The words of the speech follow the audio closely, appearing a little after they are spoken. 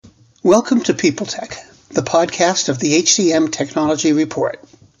Welcome to People Tech, the podcast of the HCM Technology Report.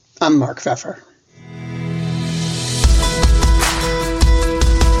 I'm Mark Pfeffer.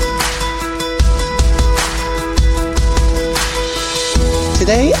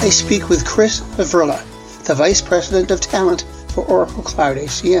 Today I speak with Chris Havrilla, the Vice President of Talent for Oracle Cloud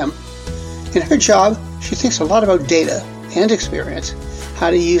HCM. In her job, she thinks a lot about data and experience,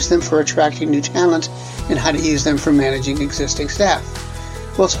 how to use them for attracting new talent, and how to use them for managing existing staff.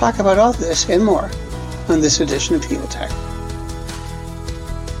 We'll talk about all this and more on this edition of People Tech.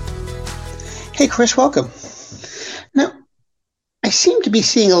 Hey, Chris, welcome. Now, I seem to be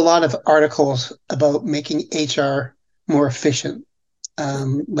seeing a lot of articles about making HR more efficient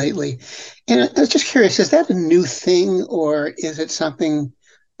lately. And I was just curious, is that a new thing, or is it something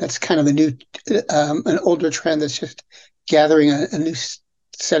that's kind of an older trend that's just gathering a new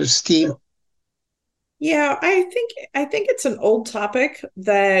set of steam? Yeah, I think it's an old topic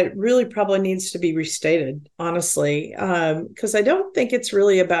that really probably needs to be restated, honestly, because I don't think it's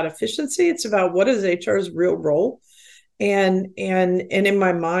really about efficiency. It's about what is HR's real role, and in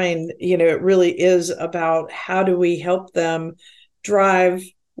my mind, it really is about how do we help them drive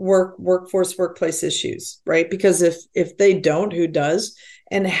workforce, workplace issues, right? Because if they don't, who does?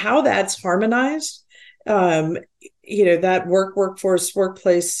 And how that's harmonized. That workforce,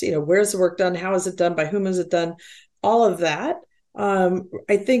 workplace, where's the work done? How is it done? By whom is it done? All of that,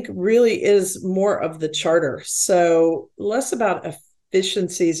 I think really is more of the charter. So less about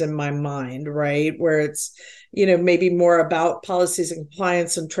efficiencies in my mind, right? Where it's, maybe more about policies and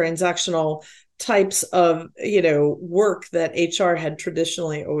compliance and transactional types of, work that HR had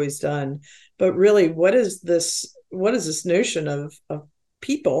traditionally always done. But really, what is this notion of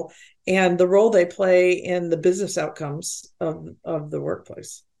people and the role they play in the business outcomes of the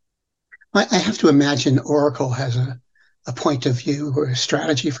workplace? I have to imagine Oracle has a point of view or a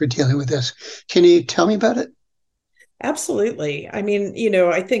strategy for dealing with this. Can you tell me about it? Absolutely. I mean,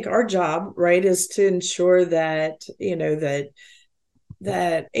 I think our job, right, is to ensure that,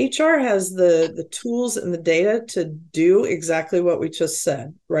 that HR has the tools and the data to do exactly what we just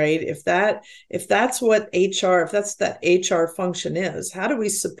said, right? If that's what HR, if that's that HR function is, how do we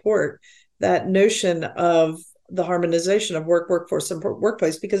support that notion of the harmonization of workforce, and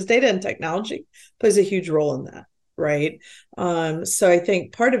workplace? Because data and technology plays a huge role in that, right? So I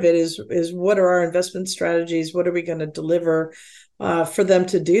think part of it is what are our investment strategies? What are we going to deliver for them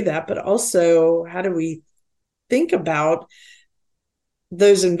to do that? But also, how do we think about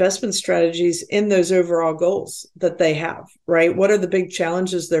those investment strategies in those overall goals that they have, right? What are the big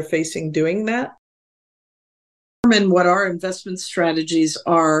challenges they're facing doing that? And what our investment strategies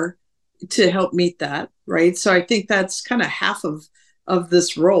are to help meet that, right? So I think that's kind of half of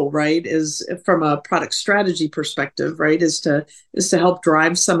this role, right? Is from a product strategy perspective, right? Is to help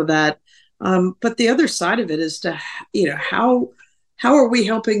drive some of that. But the other side of it is to, how are we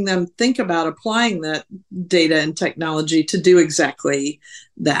helping them think about applying that data and technology to do exactly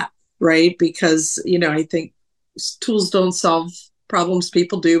that, right? Because, I think tools don't solve problems,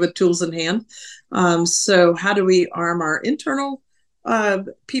 people do with tools in hand. So how do we arm our internal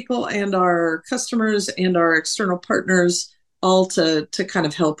people and our customers and our external partners all to kind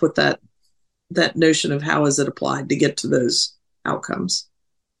of help with that notion of how is it applied to get to those outcomes?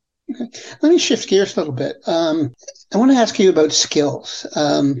 Okay. Let me shift gears a little bit. I want to ask you about skills.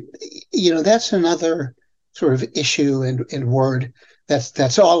 That's another sort of issue and word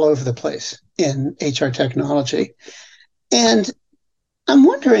that's all over the place in HR technology. And I'm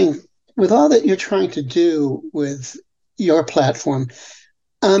wondering, with all that you're trying to do with your platform,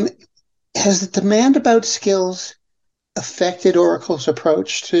 has the demand about skills affected Oracle's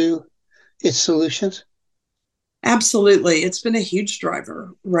approach to its solutions? Absolutely. It's been a huge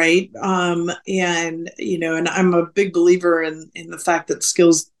driver, right? And I'm a big believer in the fact that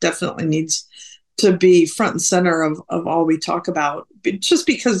skills definitely needs to be front and center of all we talk about. But just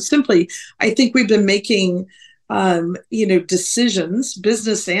because simply, I think we've been making, decisions,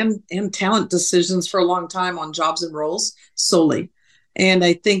 business and talent decisions for a long time on jobs and roles solely. And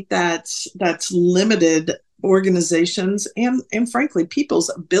I think that's limited organizations and frankly,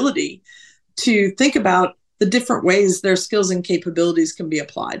 people's ability to think about the different ways their skills and capabilities can be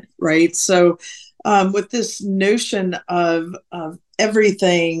applied, right? So with this notion of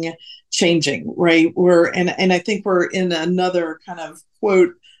everything changing, right? And I think we're in another kind of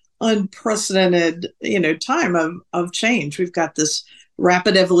quote unprecedented, time of change. We've got this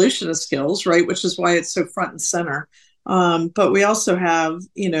rapid evolution of skills, right? Which is why it's so front and center. But we also have,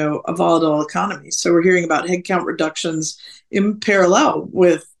 a volatile economy. So we're hearing about headcount reductions in parallel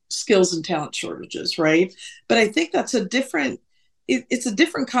with skills and talent shortages, right? But I think that's a different it's a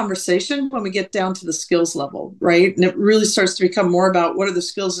different conversation when we get down to the skills level, right? And it really starts to become more about what are the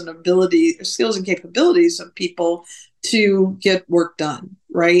skills and capabilities of people to get work done,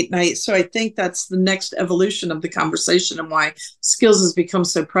 right? So I think that's the next evolution of the conversation and why skills has become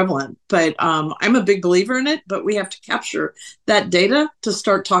so prevalent. But I'm a big believer in it, but we have to capture that data to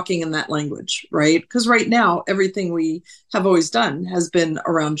start talking in that language, right? Because right now, everything we have always done has been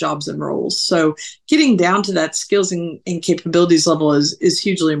around jobs and roles. So getting down to that skills and capabilities level is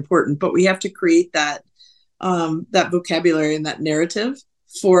hugely important, but we have to create that vocabulary and that narrative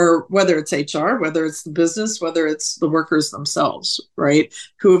for whether it's HR, whether it's the business, whether it's the workers themselves, right?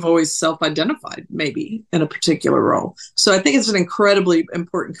 Who have always self-identified maybe in a particular role. So I think it's an incredibly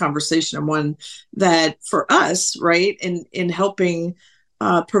important conversation, and one that for us, right, in helping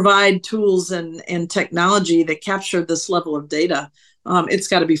provide tools and technology that capture this level of data, it's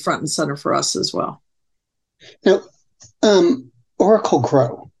got to be front and center for us as well. Now, Oracle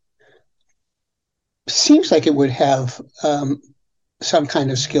Grow seems like it would have some kind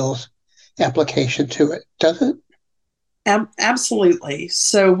of skills application to it, does it? Absolutely.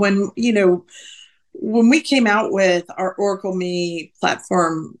 So when we came out with our Oracle Me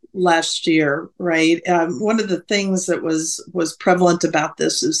platform last year, right? One of the things that was prevalent about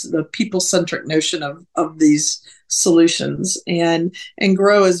this is the people-centric notion of these solutions, and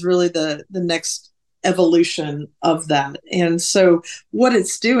Grow is really the next evolution of that. And so what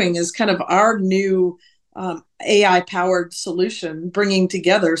it's doing is kind of our new AI-powered solution, bringing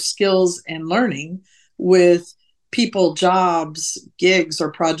together skills and learning with people, jobs, gigs,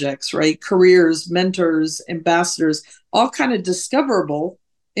 or projects, right? Careers, mentors, ambassadors, all kind of discoverable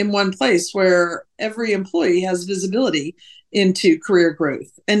in one place where every employee has visibility into career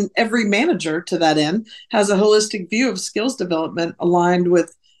growth. And every manager to that end has a holistic view of skills development aligned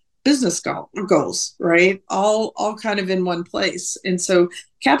with business goals, right? All kind of in one place. And so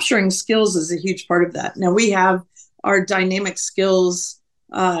capturing skills is a huge part of that. Now we have our dynamic skills,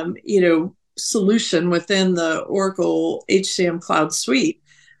 solution within the Oracle HCM Cloud Suite.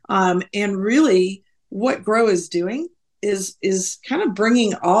 And really what Grow is doing is kind of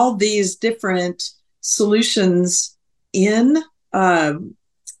bringing all these different solutions in the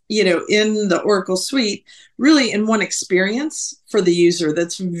Oracle Suite, really in one experience for the user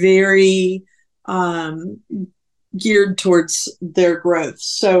that's very geared towards their growth.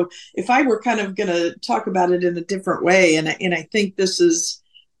 So if I were kind of going to talk about it in a different way, and I think this is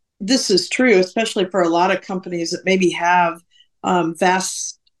true, especially for a lot of companies that maybe have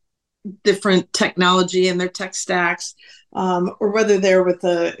vast different technology in their tech stacks, or whether they're with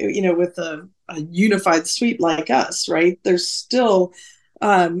a unified suite like us, right? There's still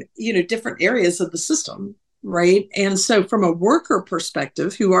different areas of the system, right? And so from a worker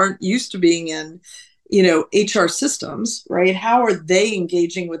perspective, who aren't used to being in HR systems, right? How are they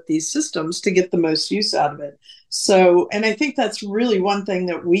engaging with these systems to get the most use out of it? So, and I think that's really one thing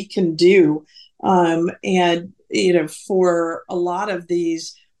that we can do. For a lot of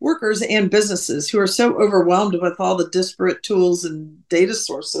these workers and businesses who are so overwhelmed with all the disparate tools and data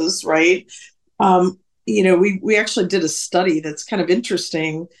sources, right? We actually did a study that's kind of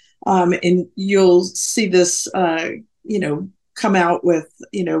interesting, and you'll see this, come out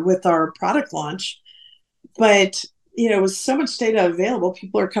with our product launch. But with so much data available,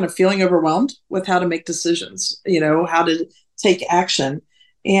 people are kind of feeling overwhelmed with how to make decisions, how to take action.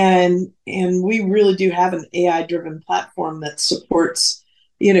 And we really do have an AI-driven platform that supports,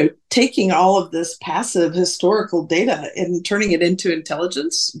 taking all of this passive historical data and turning it into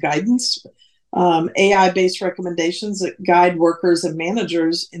intelligence, guidance, AI-based recommendations that guide workers and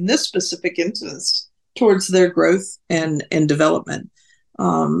managers in this specific instance towards their growth and development.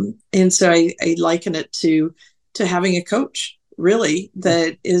 And so I liken it to having a coach, really,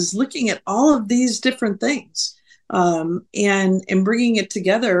 that is looking at all of these different things, and bringing it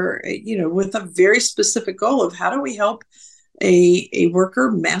together, with a very specific goal of how do we help a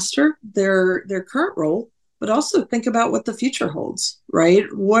worker master their current role, but also think about what the future holds, right?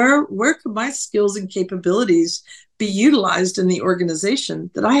 Where could my skills and capabilities be utilized in the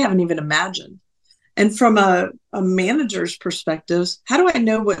organization that I haven't even imagined? And from a manager's perspective, how do I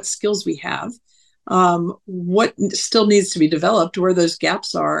know what skills we have, what still needs to be developed, where those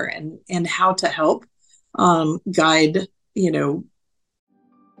gaps are, and how to help guide,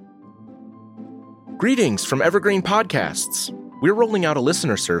 Greetings from Evergreen Podcasts. We're rolling out a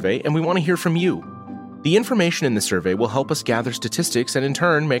listener survey, and we want to hear from you. The information in the survey will help us gather statistics and in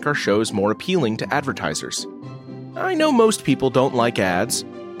turn make our shows more appealing to advertisers. I know most people don't like ads,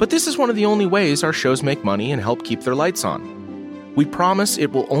 but this is one of the only ways our shows make money and help keep their lights on. We promise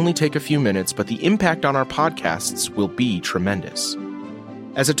it will only take a few minutes, but the impact on our podcasts will be tremendous.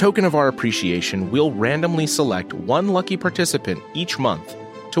 As a token of our appreciation, we'll randomly select one lucky participant each month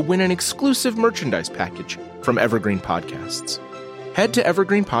to win an exclusive merchandise package from Evergreen Podcasts. Head to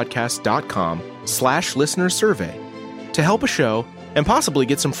evergreenpodcast.com/listenersurvey to help a show and possibly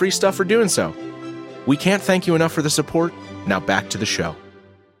get some free stuff for doing so. We can't thank you enough for the support. Now back to the show.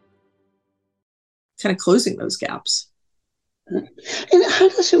 Kind of closing those gaps. And how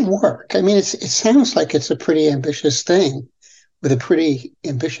does it work? I mean, it sounds like it's a pretty ambitious thing with a pretty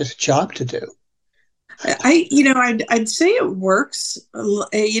ambitious job to do. I'd say it works,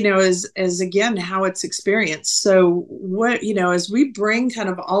 as again, how it's experienced. So as we bring kind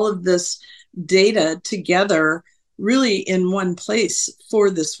of all of this data together really in one place for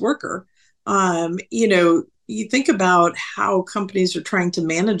this worker, you think about how companies are trying to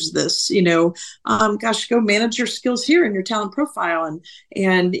manage this, go manage your skills here in your talent profile.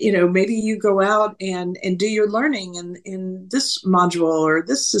 And maybe you go out and do your learning in this module or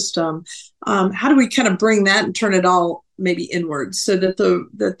this system. How do we kind of bring that and turn it all maybe inwards so that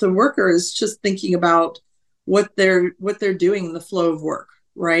the worker is just thinking about what they're doing in the flow of work,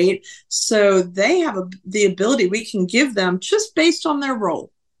 right? So they have the ability we can give them just based on their role.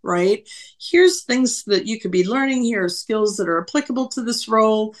 Right? Here's things that you could be learning. Here are skills that are applicable to this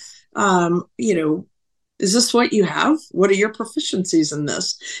role. Is this what you have? What are your proficiencies in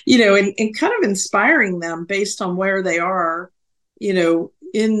this? And kind of inspiring them based on where they are,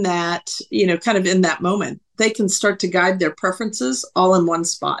 in that, kind of in that moment. They can start to guide their preferences all in one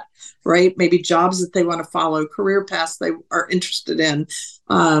spot, right? Maybe jobs that they want to follow, career paths they are interested in,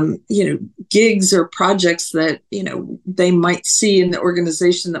 gigs or projects that, they might see in the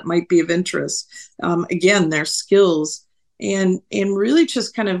organization that might be of interest. Again, their skills and really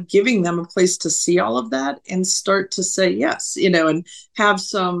just kind of giving them a place to see all of that and start to say yes, and have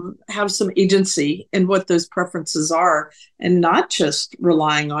some agency in what those preferences are and not just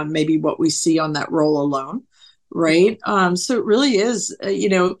relying on maybe what we see on that role alone. Right. So it really is,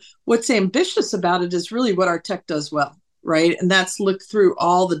 what's ambitious about it is really what our tech does well. Right. And that's look through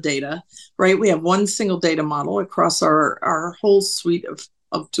all the data. Right. We have one single data model across our whole suite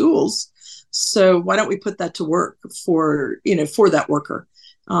of tools. So why don't we put that to work for that worker,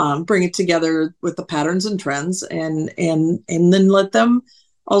 bring it together with the patterns and trends and then let them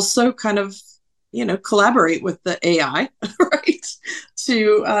also kind of, collaborate with the AI, right,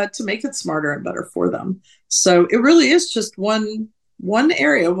 to make it smarter and better for them. So it really is just one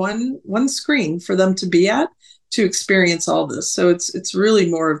area, one screen for them to be at to experience all this. So it's really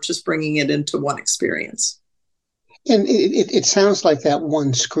more of just bringing it into one experience. And it sounds like that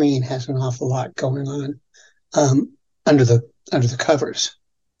one screen has an awful lot going on under the covers,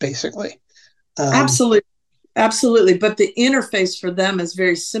 basically. Absolutely. But the interface for them is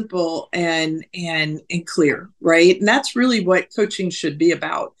very simple and clear, right? And that's really what coaching should be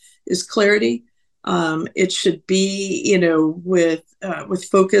about, is clarity. It should be, with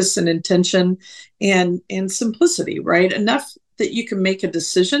focus and intention and simplicity, right? Enough that you can make a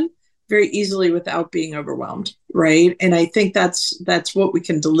decision very easily without being overwhelmed, right? And I think that's what we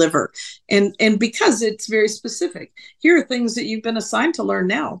can deliver. And because it's very specific, here are things that you've been assigned to learn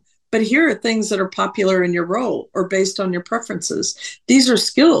now. But here are things that are popular in your role or based on your preferences. These are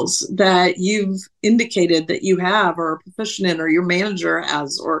skills that you've indicated that you have or are proficient in, or your manager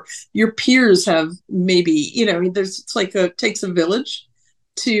has, or your peers have maybe, it takes a village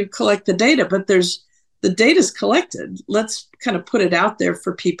to collect the data, but the data's collected. Let's kind of put it out there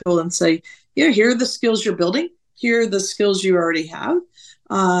for people and say, here are the skills you're building. Here are the skills you already have.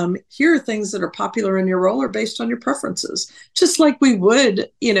 Here are things that are popular in your role or based on your preferences, just like we would,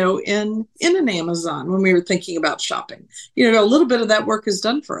 in an Amazon when we were thinking about shopping. A little bit of that work is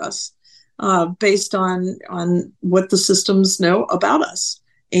done for us based on what the systems know about us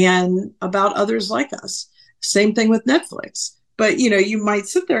and about others like us. Same thing with Netflix. But, you might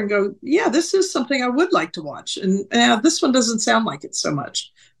sit there and go, yeah, this is something I would like to watch. And this one doesn't sound like it so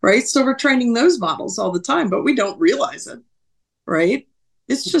much, right? So we're training those models all the time, but we don't realize it, right?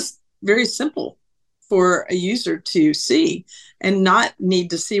 It's just very simple for a user to see and not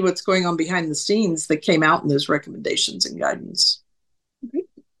need to see what's going on behind the scenes that came out in those recommendations and guidance.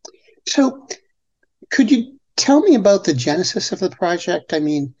 So could you tell me about the genesis of the project? I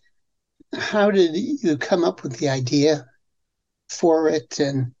mean, how did you come up with the idea for it,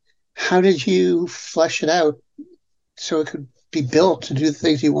 and how did you flesh it out so it could be built to do the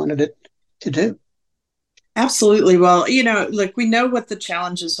things you wanted it to do? Absolutely. Well, look, we know what the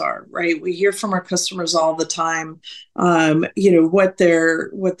challenges are, right? We hear from our customers all the time, what their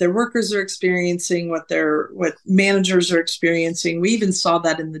workers are experiencing, what managers are experiencing. We even saw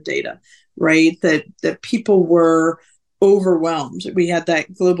that in the data, right? That people were overwhelmed. We had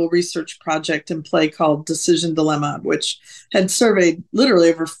that global research project in play called Decision Dilemma, which had surveyed literally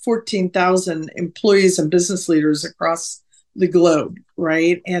over 14,000 employees and business leaders across the globe,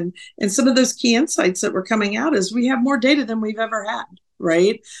 right? And some of those key insights that were coming out is we have more data than we've ever had,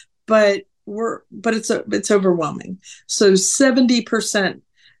 right? But it's overwhelming. So 70%,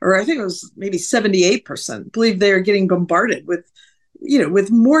 or I think it was maybe 78%, believe they are getting bombarded with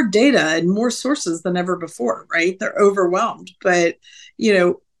more data and more sources than ever before, right? They're overwhelmed. But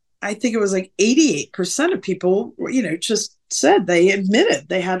I think it was like 88% of people, just said they admitted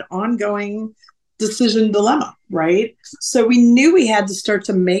they had ongoing decision dilemma, right? So we knew we had to start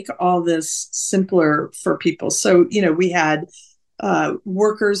to make all this simpler for people. So, we had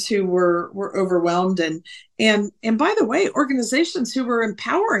workers who were overwhelmed and by the way, organizations who were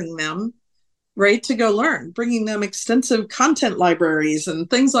empowering them, right, to go learn, bringing them extensive content libraries and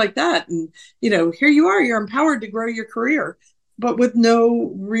things like that. And, here you are, you're empowered to grow your career, but with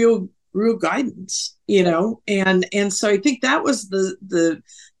no real guidance, and so I think that was the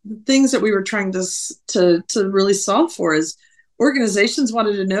things that we were trying to really solve for is organizations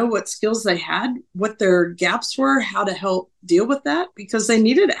wanted to know what skills they had, what their gaps were, how to help deal with that, because they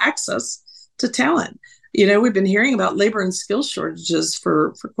needed access to talent. We've been hearing about labor and skill shortages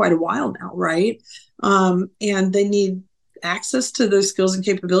for quite a while now, right? And they need access to those skills and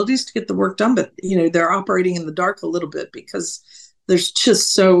capabilities to get the work done. But, they're operating in the dark a little bit because there's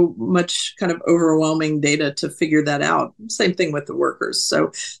just so much kind of overwhelming data to figure that out. Same thing with the workers.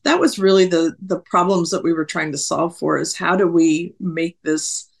 So that was really the problems that we were trying to solve for, is how do we make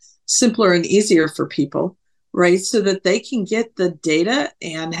this simpler and easier for people, right? So that they can get the data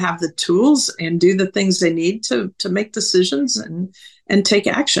and have the tools and do the things they need to make decisions and take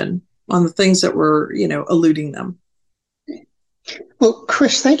action on the things that were, eluding them. Well,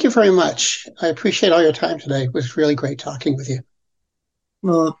 Chris, thank you very much. I appreciate all your time today. It was really great talking with you.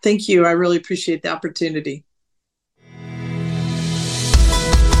 Well, thank you. I really appreciate the opportunity.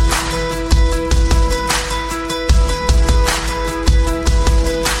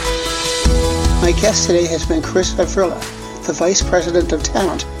 My guest today has been Chris Havrilla, the Vice President of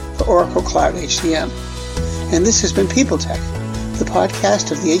Talent for Oracle Cloud HCM. And this has been People Tech, the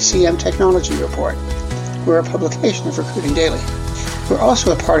podcast of the HCM Technology Report. We're a publication of Recruiting Daily. We're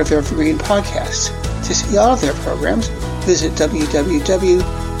also a part of Evergreen Podcasts. To see all of their programs, visit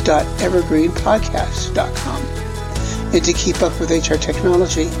www.evergreenpodcasts.com. And to keep up with HR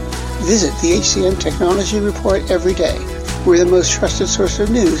technology, visit the HCM Technology Report every day. We're the most trusted source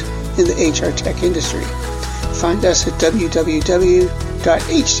of news in the HR tech industry. Find us at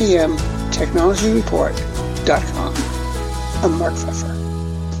www.hcmtechnologyreport.com. I'm Mark Pfeffer.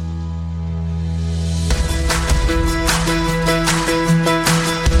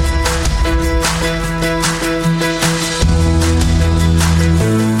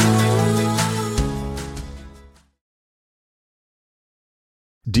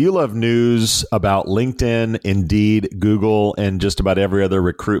 Do you love news about LinkedIn, Indeed, Google, and just about every other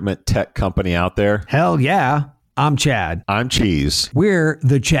recruitment tech company out there? Hell yeah. I'm Chad. I'm Cheese. We're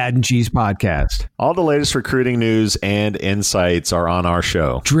the Chad and Cheese Podcast. All the latest recruiting news and insights are on our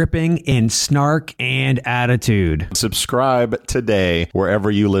show. Dripping in snark and attitude. Subscribe today wherever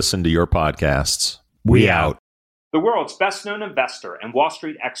you listen to your podcasts. We out. The world's best-known investor and Wall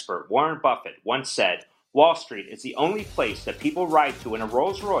Street expert, Warren Buffett, once said, "Wall Street is the only place that people ride to in a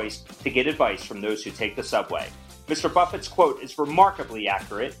Rolls-Royce to get advice from those who take the subway." Mr. Buffett's quote is remarkably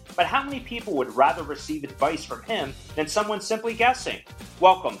accurate, but how many people would rather receive advice from him than someone simply guessing?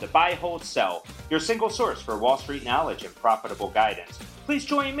 Welcome to Buy, Hold, Sell, your single source for Wall Street knowledge and profitable guidance. Please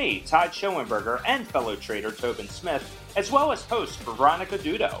join me, Todd Schoenberger, and fellow trader Tobin Smith, as well as host Veronica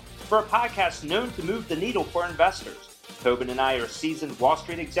Dudo, for a podcast known to move the needle for investors. Tobin and I are seasoned Wall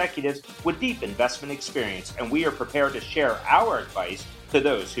Street executives with deep investment experience, and we are prepared to share our advice to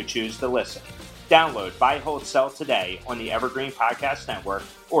those who choose to listen. Download Buy, Hold, Sell today on the Evergreen Podcast Network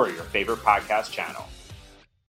or your favorite podcast channel.